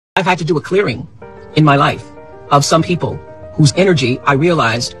I've had to do a clearing in my life of some people whose energy I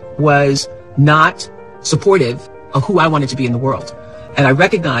realized was not supportive of who I wanted to be in the world. And I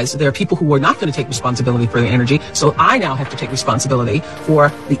recognized that there are people who are not going to take responsibility for their energy, so I now have to take responsibility for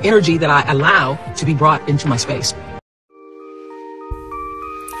the energy that I allow to be brought into my space.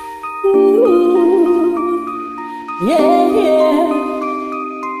 Ooh, yeah,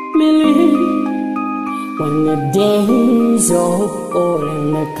 Millie. When the days are full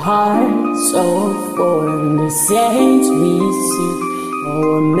and the cards are full and the saints we see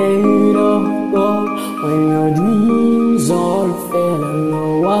are made of gold. When your dreams all fail and the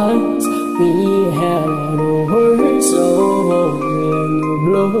ones we had are the words of old and the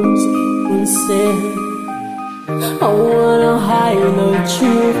blows will stay. I wanna hide the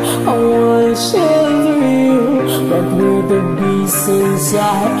truth, I wanna shelter you, but with the beast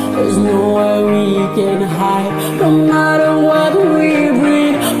inside, there's nowhere we can hide. No matter what we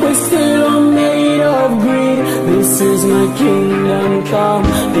breed, we're still made of greed. This is my kingdom come,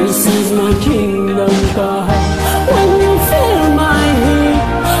 this is my kingdom come. When you feel my heat,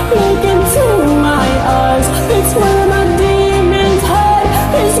 look into my eyes. It's where my demons hide,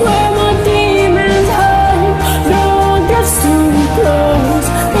 it's where my demons hide. No one gets too close,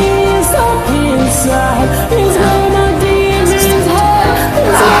 it's up inside. It's where my demons hide,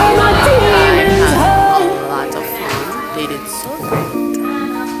 it's where my demons hide. A lot of fun. They did so great.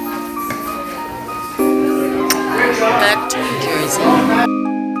 Back to New Jersey.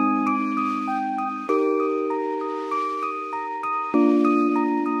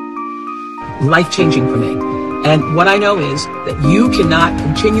 Life-changing for me. And what I know is that you cannot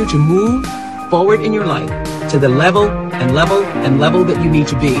continue to move forward in your life to the level and level and level that you need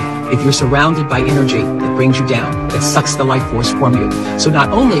to be if you're surrounded by energy that brings you down, that sucks the life force from you. So not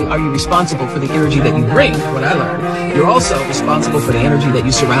only are you responsible for the energy that you bring, what I learned, you're also responsible for the energy that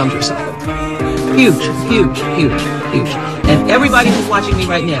you surround yourself with. Huge, huge, huge, huge. And everybody who's watching me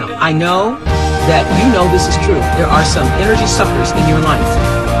right now, I know that you know this is true. There are some energy suckers in your life,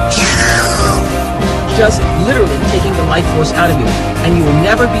 just literally taking the life force out of you, and you will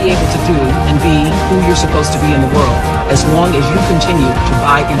never be able to do and be who you're supposed to be in the world as long as you continue to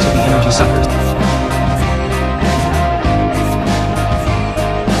buy into the energy suckers.